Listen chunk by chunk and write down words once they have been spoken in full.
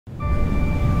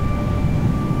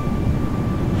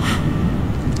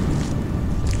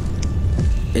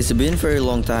It's been a very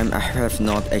long time I have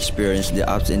not experienced the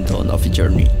ups and downs of a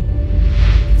journey.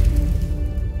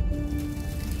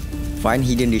 Find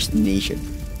hidden destination.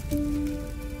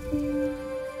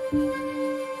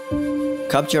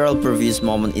 Capture all previous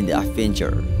moments in the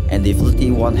adventure, and definitely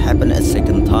won't happen a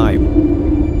second time.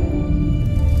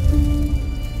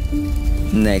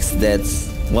 Next, that's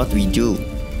what we do.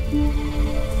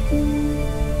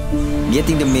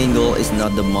 Getting the main goal is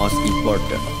not the most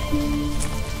important.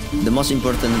 The most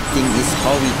important thing is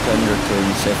how we can return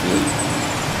safely.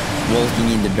 Walking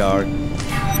in the dark,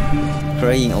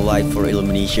 crying a light for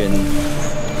illumination,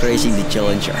 facing the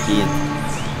challenge ahead,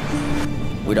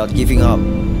 without giving up.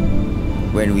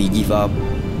 When we give up,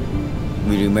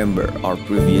 we remember our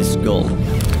previous goal.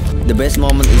 The best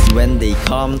moment is when they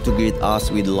come to greet us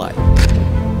with light.